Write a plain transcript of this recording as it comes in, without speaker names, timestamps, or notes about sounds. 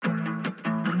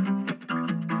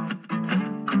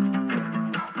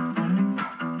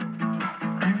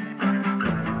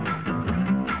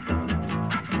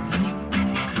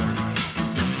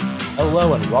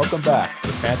Hello and welcome back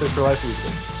to Panthers for Life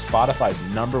Weekly, Spotify's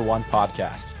 #1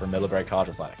 podcast for Middlebury College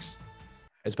athletics.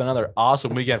 It's been another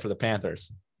awesome weekend for the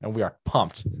Panthers, and we are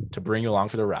pumped to bring you along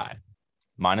for the ride.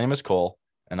 My name is Cole,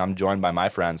 and I'm joined by my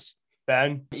friends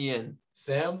Ben, Ian,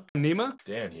 Sam, Nima,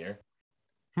 Dan here.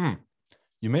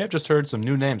 You may have just heard some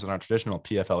new names in our traditional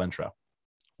PFL intro.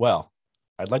 Well,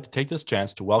 I'd like to take this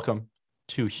chance to welcome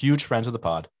two huge friends of the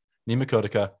pod, Nima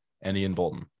Khodakhah and Ian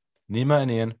Bolton. Nima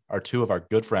and Ian are two of our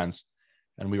good friends,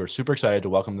 and we were super excited to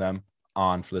welcome them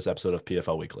on for this episode of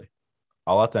PFL Weekly.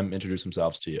 I'll let them introduce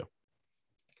themselves to you.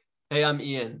 Hey, I'm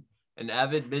Ian, an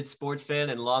avid mid-sports fan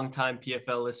and longtime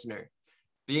PFL listener.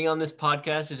 Being on this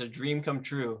podcast is a dream come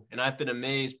true, and I've been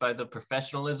amazed by the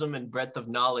professionalism and breadth of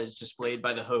knowledge displayed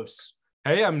by the hosts.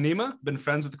 Hey, I'm Nima. Been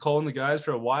friends with Cole and the guys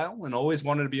for a while and always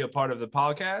wanted to be a part of the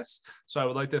podcast. So I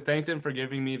would like to thank them for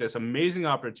giving me this amazing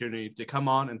opportunity to come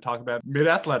on and talk about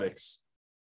mid-athletics.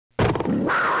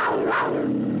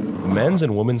 Men's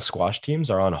and women's squash teams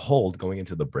are on hold going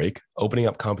into the break, opening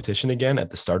up competition again at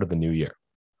the start of the new year.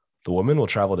 The women will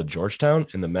travel to Georgetown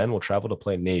and the men will travel to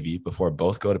play Navy before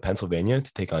both go to Pennsylvania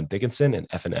to take on Dickinson and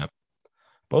F&M.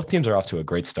 Both teams are off to a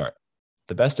great start,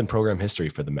 the best in program history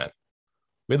for the men.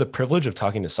 We had the privilege of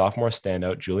talking to sophomore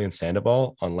standout Julian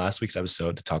Sandoval on last week's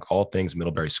episode to talk all things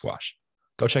Middlebury squash.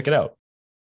 Go check it out.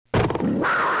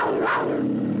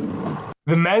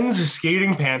 The men's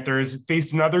skating Panthers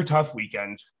faced another tough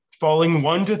weekend, falling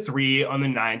 1-3 on the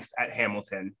 9th at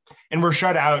Hamilton, and were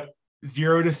shut out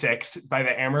 0-6 by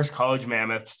the Amherst College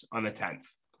Mammoths on the 10th.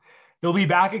 They'll be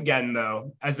back again,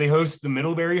 though, as they host the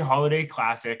Middlebury Holiday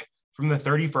Classic from the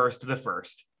 31st to the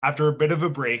 1st, after a bit of a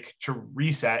break to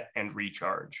reset and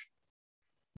recharge.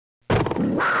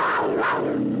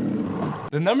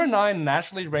 The number 9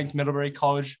 nationally ranked Middlebury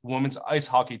College women's ice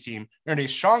hockey team earned a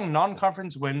strong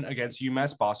non-conference win against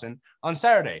UMass Boston on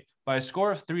Saturday by a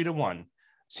score of 3-1.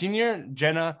 Senior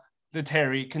Jenna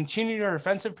Letary continued her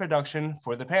offensive production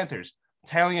for the Panthers,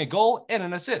 tallying a goal and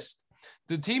an assist.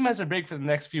 The team has a break for the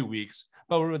next few weeks,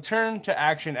 but will return to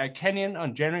action at Kenyon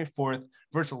on January 4th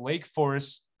versus Lake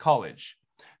Forest College,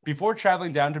 before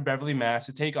traveling down to Beverly, Mass.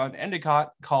 to take on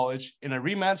Endicott College in a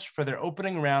rematch for their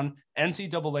opening round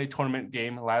NCAA tournament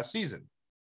game last season.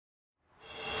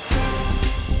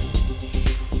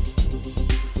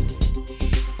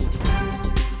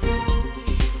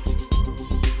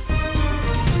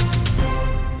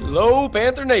 Hello,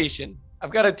 Panther Nation. I've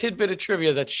got a tidbit of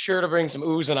trivia that's sure to bring some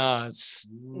oohs and ahs.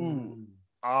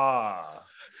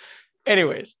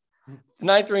 Anyways, the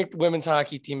 9th-ranked women's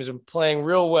hockey team has been playing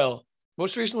real well,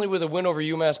 most recently with a win over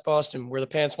UMass Boston, where the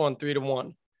Pants won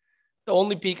 3-1. The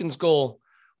only Beacon's goal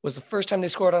was the first time they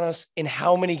scored on us in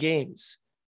how many games?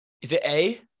 Is it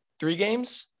A, 3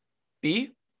 games,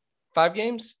 B, 5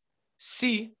 games,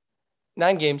 C,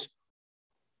 9 games,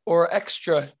 or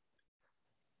extra,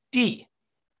 D?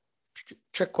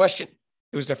 Trick question.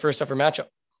 It was their first ever matchup.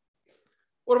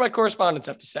 What do my correspondents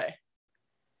have to say?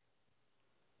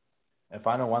 If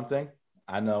I know one thing,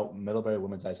 I know Middlebury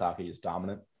women's ice hockey is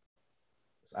dominant.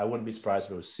 I wouldn't be surprised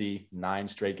if it was C, 9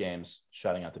 straight games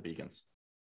shutting out the Beacons.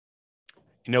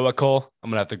 You know what, Cole? I'm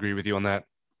going to have to agree with you on that.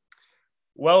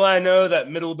 Well, I know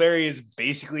that Middlebury is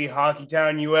basically Hockey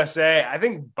Town, USA. I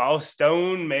think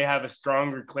Boston may have a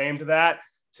stronger claim to that.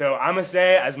 So I'm going to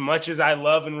say, as much as I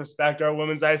love and respect our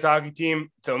women's ice hockey team,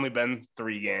 it's only been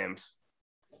 3 games.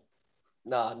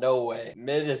 Nah, no way.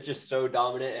 Mid is just so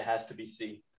dominant, it has to be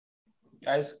C.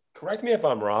 Guys, correct me if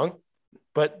I'm wrong,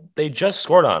 but they just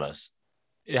scored on us.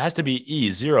 It has to be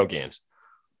E, 0 games.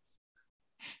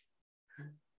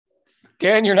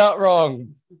 Dan, you're not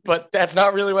wrong, but that's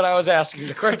not really what I was asking.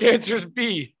 The correct answer is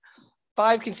B.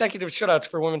 5 consecutive shutouts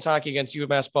for women's hockey against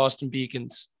UMass Boston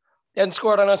Beacons. They hadn't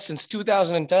scored on us since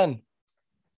 2010.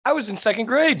 I was in 2nd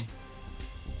grade.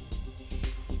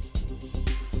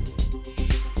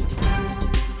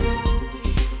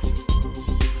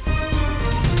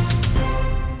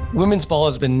 Women's ball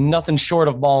has been nothing short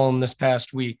of balling this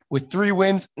past week, with 3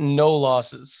 wins, no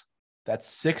losses.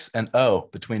 That's 6-0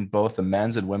 between both the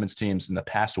men's and women's teams in the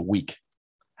past week.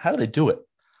 How do they do it?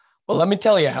 Well, let me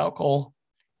tell you how, Cole.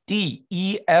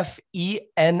 DEFENSE.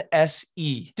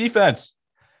 Defense.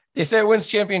 They say it wins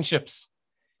championships.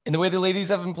 And the way the ladies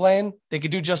have been playing, they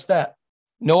could do just that.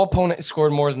 No opponent has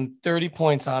scored more than 30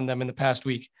 points on them in the past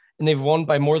week, and they've won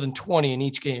by more than 20 in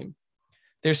each game.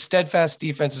 Their steadfast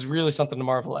defense is really something to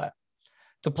marvel at.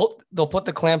 They'll put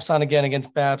the clamps on again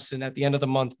against Babson at the end of the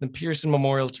month in the Pearson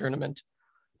Memorial Tournament.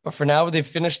 But for now, they've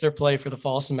finished their play for the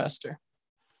fall semester.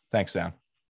 Thanks, Sam.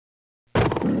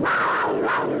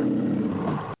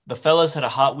 The fellas had a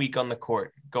hot week on the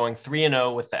court, going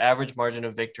 3-0 with the average margin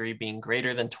of victory being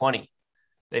greater than 20.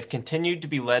 They've continued to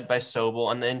be led by Sobel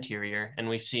on the interior, and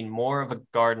we've seen more of a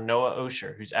guard Noah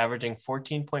Osher, who's averaging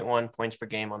 14.1 points per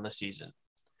game on the season.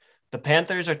 The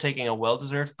Panthers are taking a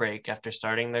well-deserved break after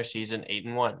starting their season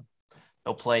 8-1.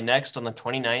 They'll play next on the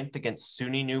 29th against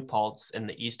SUNY New Paltz in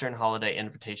the Eastern Holiday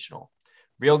Invitational.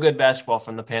 Real good basketball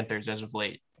from the Panthers as of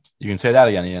late. You can say that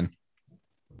again, Ian.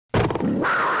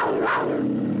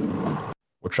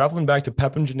 We're traveling back to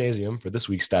Pepin Gymnasium for this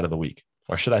week's Stat of the Week,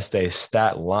 or should I say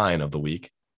Stat Line of the Week,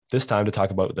 this time to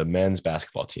talk about the men's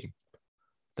basketball team.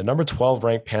 The number 12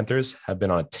 ranked Panthers have been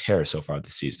on a tear so far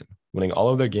this season, winning all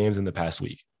of their games in the past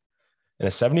week. In a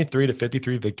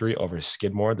 73-53 victory over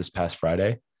Skidmore this past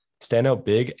Friday, standout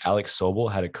big Alex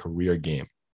Sobel had a career game,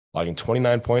 logging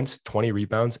 29 points, 20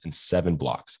 rebounds, and 7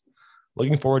 blocks.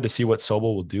 Looking forward to see what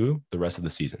Sobel will do the rest of the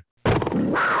season.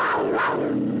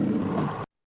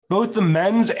 Both the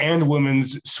men's and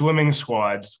women's swimming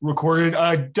squads recorded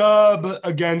a dub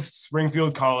against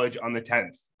Springfield College on the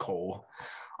 10th, Cole.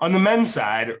 On the men's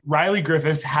side, Riley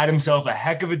Griffiths had himself a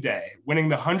heck of a day, winning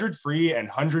the 100 free and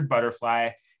 100 butterfly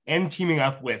and teaming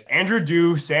up with Andrew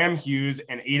Dew, Sam Hughes,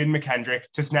 and Aiden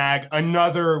McKendrick to snag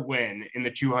another win in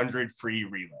the 200 free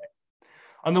relay.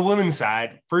 On the women's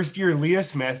side, first-year Leah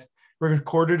Smith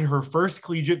recorded her first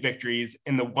collegiate victories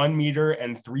in the 1 meter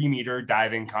and 3 meter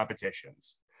diving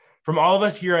competitions. From all of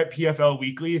us here at PFL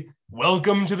Weekly,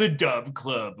 welcome to the Dub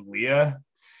Club, Leah.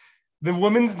 The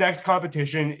women's next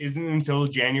competition isn't until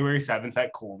January 7th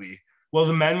at Colby, while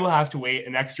the men will have to wait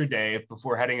an extra day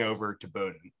before heading over to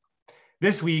Bolton.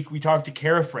 This week, we talked to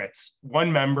Cara Fritz,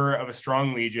 one member of a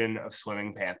strong legion of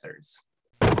swimming Panthers.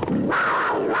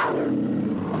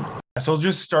 So I'll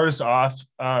just start us off.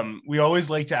 We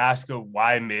always like to ask a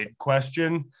why mid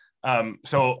question.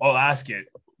 So I'll ask it.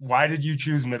 Why did you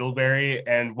choose Middlebury,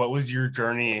 and what was your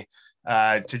journey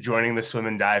to joining the swim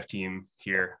and dive team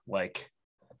here like?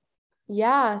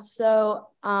 Yeah, so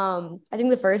I think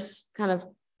the first kind of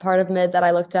part of mid that I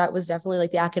looked at was definitely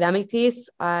like the academic piece.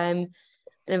 I'm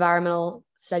an environmental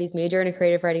studies major and a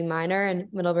creative writing minor,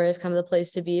 and Middlebury is kind of the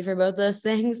place to be for both those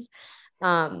things.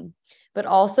 But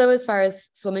also as far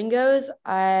as swimming goes,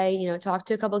 I talked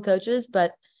to a couple of coaches,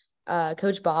 but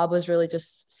Coach Bob was really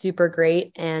just super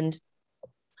great, and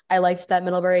I liked that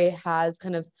Middlebury has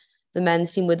kind of the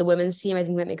men's team with the women's team. I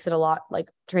think that makes it a lot like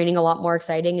training a lot more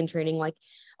exciting and training like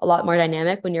a lot more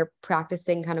dynamic when you're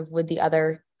practicing kind of with the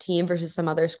other team versus some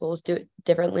other schools do it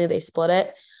differently. They split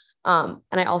it. And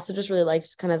I also just really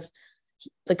liked kind of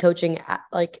the coaching,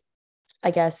 like,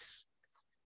 I guess,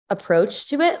 approach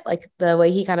to it, like the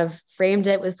way he kind of framed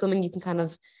it with swimming. You can kind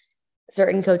of,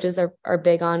 certain coaches are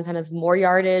big on kind of more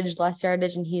yardage, less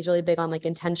yardage, and he's really big on like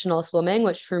intentional swimming,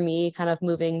 which for me, kind of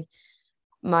moving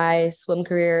my swim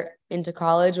career into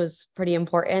college was pretty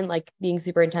important, like being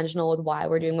super intentional with why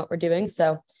we're doing what we're doing.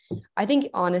 So I think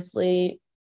honestly,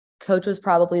 coach was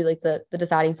probably like the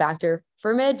deciding factor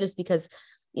for mid, just because,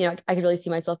 I could really see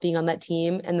myself being on that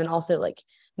team. And then also like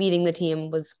meeting the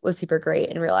team was super great,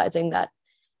 and realizing that,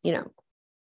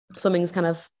 swimming is kind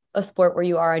of a sport where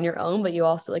you are on your own, but you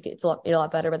also like it's a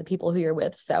lot better by the people who you're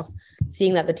with. So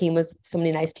seeing that the team was so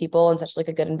many nice people and such like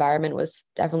a good environment was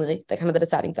definitely the kind of the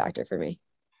deciding factor for me.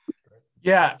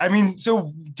 Yeah, I mean,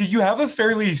 so did you have a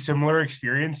fairly similar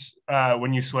experience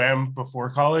when you swam before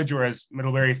college, or has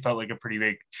Middlebury felt like a pretty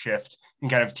big shift in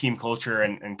kind of team culture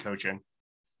and coaching?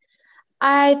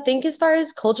 I think as far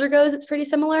as culture goes, it's pretty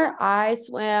similar. I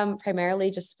swam primarily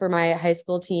just for my high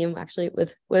school team, actually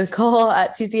with Cole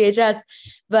at CCHS,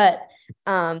 but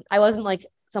I wasn't like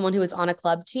someone who was on a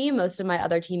club team. Most of my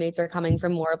other teammates are coming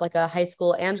from more of like a high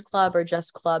school and club or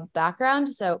just club background.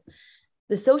 So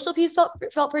the social piece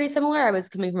felt pretty similar. I was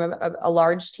coming from a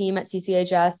large team at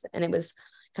CCHS, and it was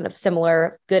kind of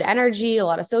similar, good energy, a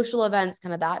lot of social events,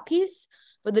 kind of that piece.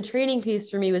 But the training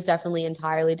piece for me was definitely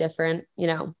entirely different.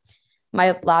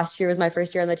 My last year was my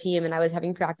first year on the team, and I was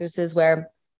having practices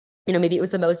where, maybe it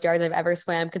was the most yards I've ever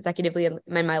swam consecutively in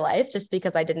my life, just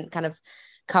because I didn't kind of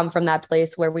come from that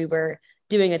place where we were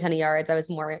doing a ton of yards. I was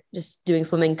more just doing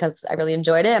swimming because I really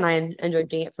enjoyed it, and I enjoyed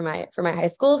doing it for my high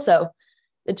school. So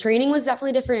the training was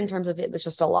definitely different in terms of it was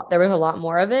just a lot. There was a lot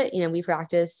more of it. We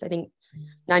practice, I think,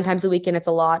 9 times a week, and it's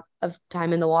a lot of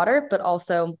time in the water, but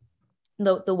also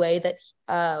the way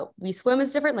that we swim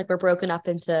is different. Like we're broken up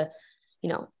into,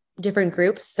 different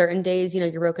groups. Certain days,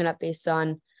 you're broken up based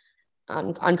on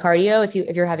cardio.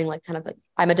 If you're having like kind of like,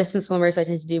 I'm a distance swimmer, so I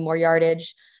tend to do more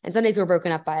yardage. And some days we're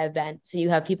broken up by event. So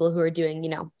you have people who are doing,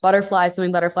 butterfly,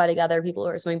 swimming butterfly together, people who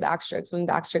are swimming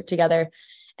backstroke together.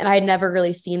 And I had never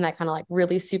really seen that kind of like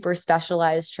really super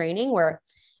specialized training where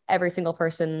every single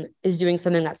person is doing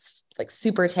something that's like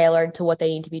super tailored to what they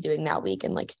need to be doing that week.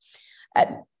 And like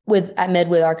with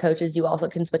our coaches, you also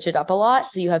can switch it up a lot.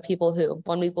 So you have people who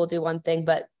one week will do one thing,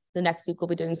 but the next week will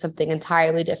be doing something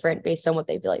entirely different based on what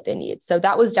they feel like they need. So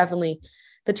that was definitely,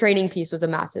 the training piece was a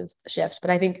massive shift, but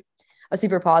I think a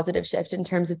super positive shift in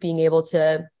terms of being able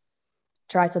to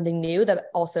try something new that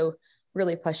also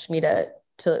really pushed me to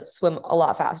swim a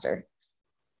lot faster.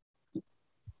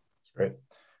 Great.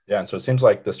 Yeah. And so it seems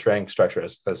like this training structure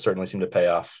has certainly seemed to pay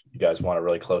off. You guys won a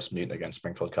really close meet against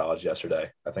Springfield College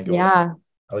yesterday. I think I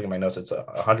look at my notes, it's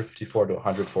 154 to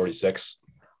 146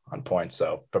 on points.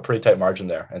 So a pretty tight margin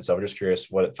there. And so we're just curious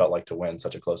what it felt like to win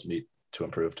such a close meet to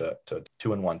improve to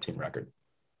 2-1 team record.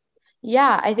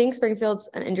 Yeah, I think Springfield's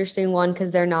an interesting one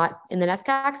because they're not in the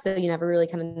NESCAC, so you never really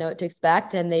kind of know what to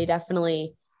expect. And they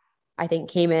definitely, I think,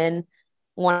 came in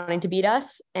wanting to beat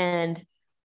us, and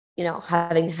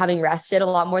having rested a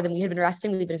lot more than we had been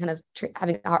resting. We've been kind of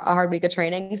having a hard week of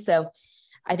training, so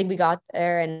I think we got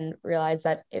there and realized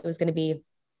that it was going to be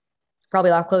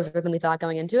probably a lot closer than we thought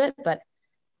going into it, but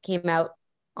came out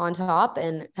on top,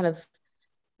 and kind of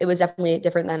it was definitely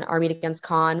different than our meet against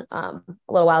Con a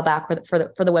little while back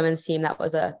for the women's team. That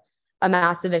was a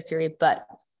massive victory, but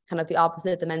kind of the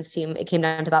opposite, the men's team, it came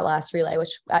down to that last relay,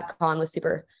 which at Con was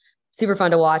super, super fun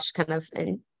to watch, kind of,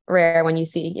 and rare when you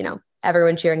see,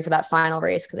 everyone cheering for that final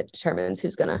race because it determines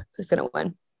who's gonna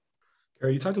win.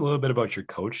 You talked a little bit about your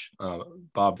coach,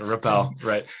 Bob Rappel,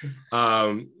 right?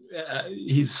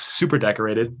 He's super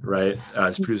decorated, right?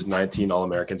 He's produced 19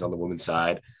 All-Americans on the women's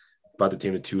side, brought the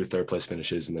team to 2 third-place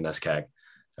finishes in the NESCAC.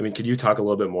 I mean, could you talk a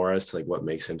little bit more as to like what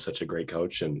makes him such a great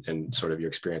coach and sort of your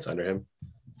experience under him?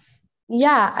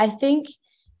 Yeah, I think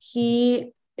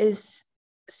he is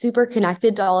super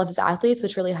connected to all of his athletes,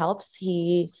 which really helps.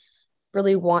 He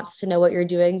really wants to know what you're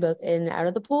doing both in and out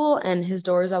of the pool, and his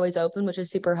door is always open, which is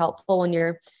super helpful when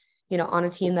you're, on a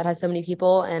team that has so many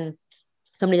people and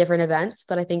so many different events.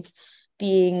 But I think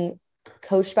being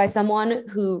coached by someone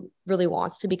who really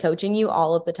wants to be coaching you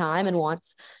all of the time and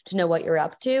wants to know what you're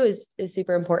up to is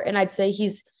super important. I'd say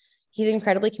he's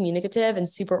incredibly communicative and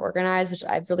super organized, which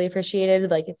I've really appreciated.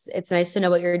 Like it's nice to know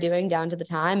what you're doing down to the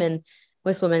time, and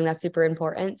with swimming, that's super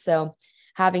important. So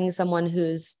having someone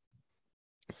who's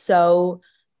so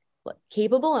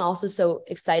capable and also so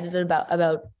excited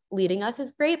about leading us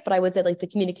is great. But I would say like the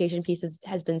communication piece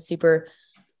has been super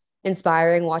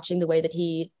inspiring, watching the way that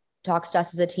he talks to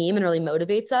us as a team and really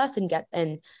motivates us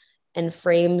and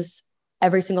frames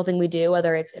every single thing we do,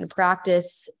 whether it's in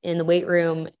practice, in the weight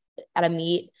room, at a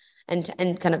meet, and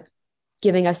kind of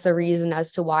giving us the reason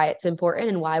as to why it's important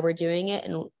and why we're doing it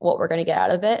and what we're going to get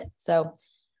out of it. So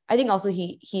I think also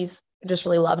he's just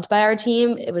really loved by our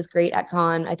team. It was great at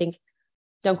Con. I think,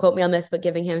 don't quote me on this, but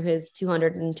giving him his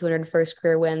 200 and 201st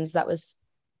career wins, that was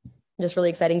just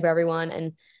really exciting for everyone.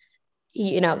 And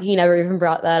he never even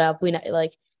brought that up.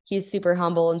 He's super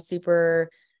humble and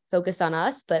super focused on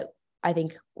us, but I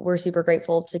think we're super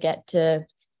grateful to get to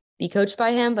be coached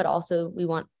by him, but also we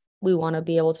want to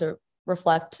be able to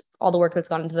reflect all the work that's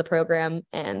gone into the program.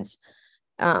 And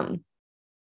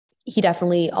he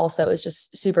definitely also is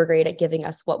just super great at giving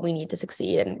us what we need to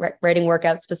succeed and writing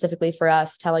workouts specifically for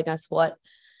us, telling us what,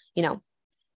 if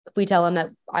we tell him that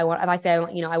if I say,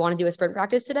 I want to do a sprint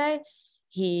practice today,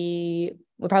 he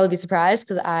would probably be surprised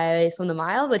because I swim the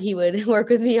mile, but he would work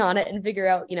with me on it and figure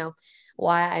out,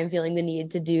 why I'm feeling the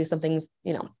need to do something,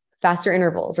 faster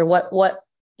intervals, or what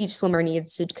each swimmer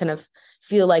needs to kind of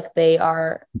feel like they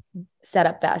are set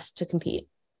up best to compete.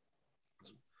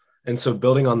 And so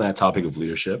building on that topic of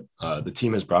leadership, the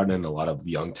team has brought in a lot of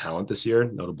young talent this year,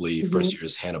 notably first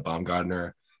years Hannah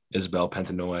Baumgartner, Isabel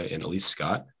Pentanoy, and Elise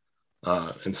Scott.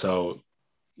 And so,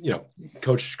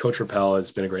 Coach Rappel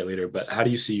has been a great leader, but how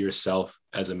do you see yourself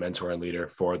as a mentor and leader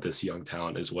for this young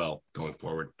talent as well going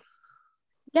forward?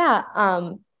 Yeah.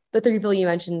 The 3 people you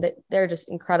mentioned, that they're just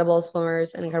incredible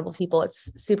swimmers and incredible people.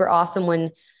 It's super awesome when,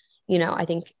 I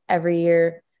think every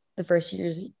year, the first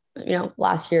years,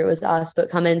 last year it was us, but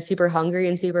come in super hungry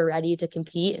and super ready to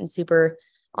compete and super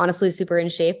in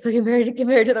shape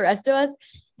compared to the rest of us.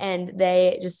 And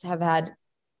they just have had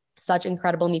such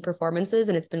incredible meet performances,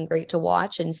 and it's been great to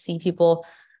watch and see people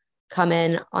come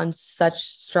in on such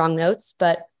strong notes.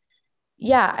 But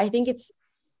yeah, I think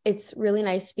it's really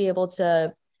nice to be able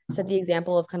to set the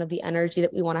example of kind of the energy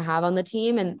that we want to have on the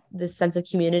team and this sense of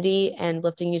community and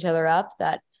lifting each other up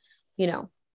that,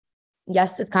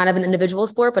 yes, it's kind of an individual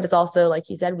sport, but it's also, like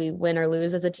you said, we win or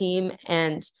lose as a team,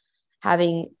 and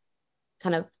having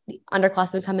kind of the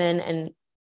underclassmen come in and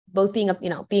both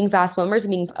being fast swimmers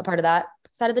and being a part of that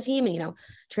side of the team and,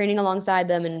 training alongside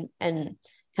them and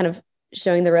kind of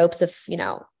showing the ropes of,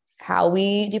 how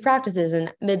we do practices,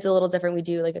 and mid's a little different. We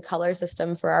do like a color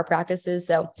system for our practices.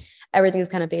 So everything's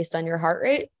kind of based on your heart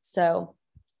rate. So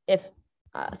if,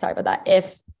 sorry about that.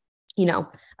 If,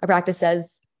 a practice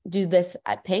says do this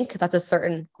at pink, that's a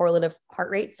certain correlative heart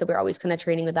rate. So we're always kind of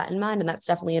training with that in mind. And that's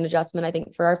definitely an adjustment, I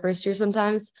think, for our first year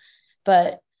sometimes.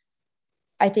 But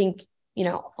I think,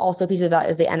 also a piece of that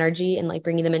is the energy and like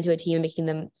bringing them into a team and making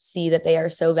them see that they are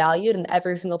so valued, and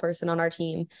every single person on our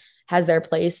team has their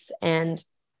place and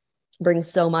brings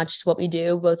so much to what we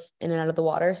do, both in and out of the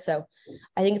water. So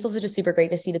I think it's also just super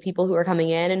great to see the people who are coming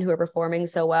in and who are performing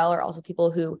so well are also people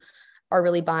who are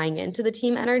really buying into the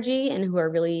team energy and who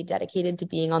are really dedicated to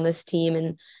being on this team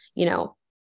and,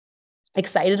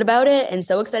 excited about it, and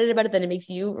so excited about it that it makes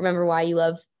you remember why you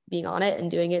love being on it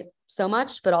and doing it so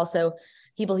much, but also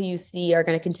people who you see are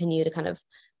going to continue to kind of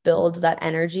build that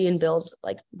energy and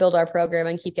build our program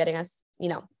and keep getting us,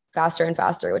 faster and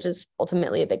faster, which is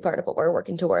ultimately a big part of what we're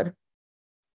working toward.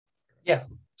 Yeah.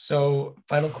 So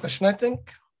final question, I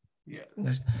think. Yeah.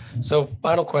 So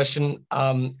final question.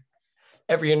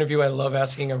 Every interview, I love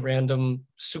asking a random,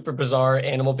 super bizarre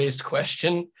animal-based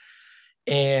question.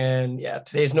 And yeah,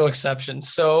 today's no exception.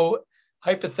 So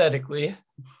hypothetically,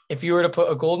 if you were to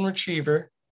put a golden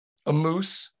retriever, a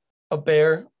moose, a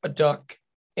bear, a duck,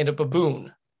 and a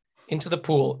baboon into the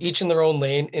pool, each in their own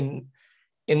lane,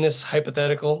 in this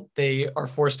hypothetical, they are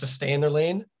forced to stay in their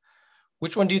lane,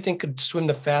 which one do you think could swim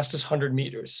the fastest 100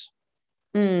 meters?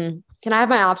 Can I have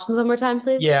my options one more time,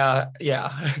 please? Yeah.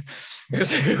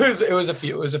 It was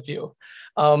a few.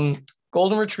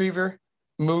 Golden retriever,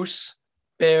 moose,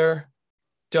 bear,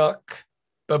 duck,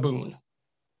 baboon.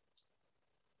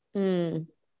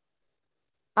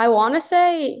 I want to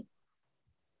say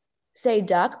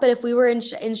duck, but if we were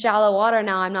in shallow water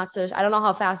now, I don't know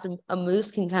how fast a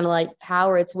moose can kind of like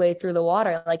power its way through the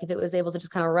water. Like if it was able to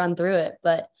just kind of run through it,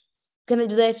 but do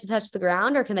they have to touch the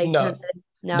ground, or can they?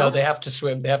 No, they have to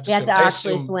swim. They have to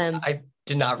actually swim. I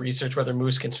did not research whether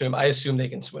moose can swim. I assume they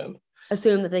can swim.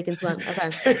 Assume that they can swim.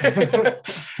 Okay.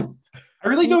 I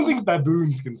really don't think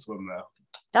baboons can swim though.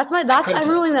 I'm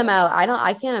ruling them out.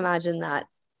 I can't imagine that.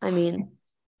 I mean,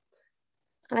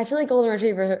 and I feel like golden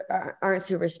retrievers aren't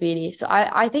super speedy. So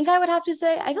I think I would have to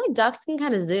say, I feel like ducks can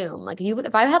kind of zoom. Like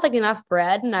if I had like enough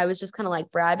bread and I was just kind of like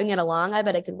bribing it along, I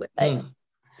bet I could,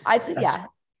 I'd say, yeah.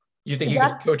 You think you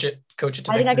could coach it to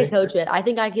victory? I think I could coach it. I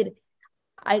think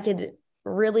I could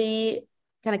really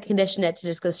kind of condition it to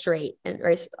just go straight and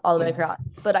race all the way across.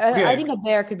 But I think a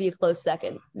bear could be a close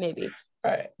second, maybe.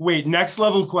 All right. Wait, next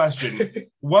level question.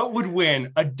 What would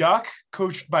win, a duck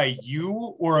coached by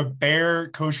you or a bear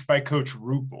coached by Coach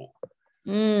Rupel?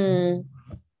 See,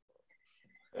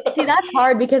 that's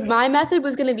hard because my method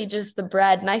was going to be just the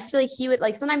bread. And I feel like he would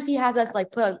sometimes he has us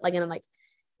put on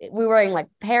we're wearing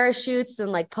parachutes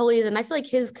and pulleys. And I feel like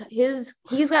he's got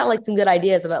some good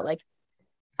ideas about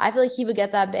I feel like he would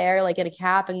get that bear in a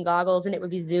cap and goggles and it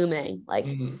would be zooming.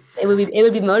 It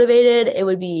would be motivated. It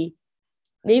would be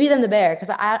maybe than the bear. Cause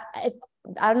I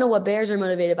don't know what bears are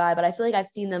motivated by, but I feel like I've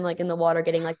seen them in the water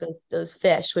getting those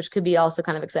fish, which could be also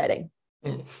kind of exciting.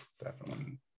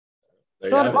 Definitely.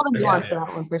 So a lot of nuance to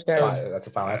that one for sure. That's a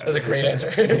final answer. That's a great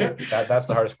answer. That's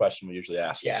the hardest question we usually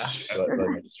ask. Yeah. Let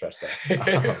me just stress that.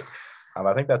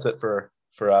 I think that's it for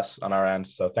us on our end.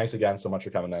 So thanks again so much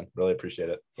for coming in. Really appreciate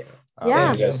it. Yeah.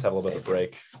 You guys have a little bit of a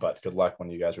break, but good luck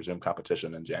when you guys resume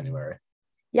competition in January.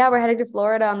 Yeah, we're heading to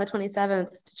Florida on the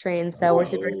 27th to train. So we're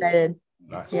super excited.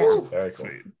 Nice. Yeah. Very cool.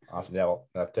 Awesome. Yeah. Well,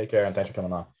 take care and thanks for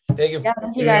coming on. Thank you. Yeah,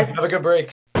 thank you guys. Have a good break.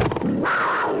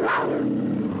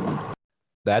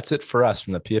 That's it for us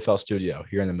from the PFL studio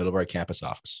here in the Middlebury campus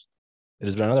office. It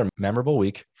has been another memorable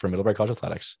week for Middlebury College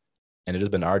athletics, and it has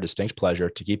been our distinct pleasure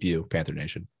to keep you, Panther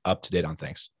Nation, up to date on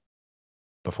things.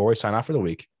 Before we sign off for the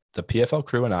week, the PFL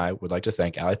crew and I would like to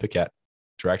thank Ali Paquette,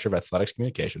 Director of Athletics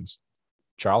Communications,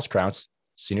 Charles Krauntz,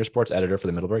 Senior Sports Editor for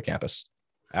the Middlebury campus.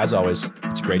 As always,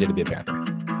 it's great to be a Panther.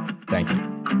 Thank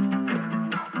you.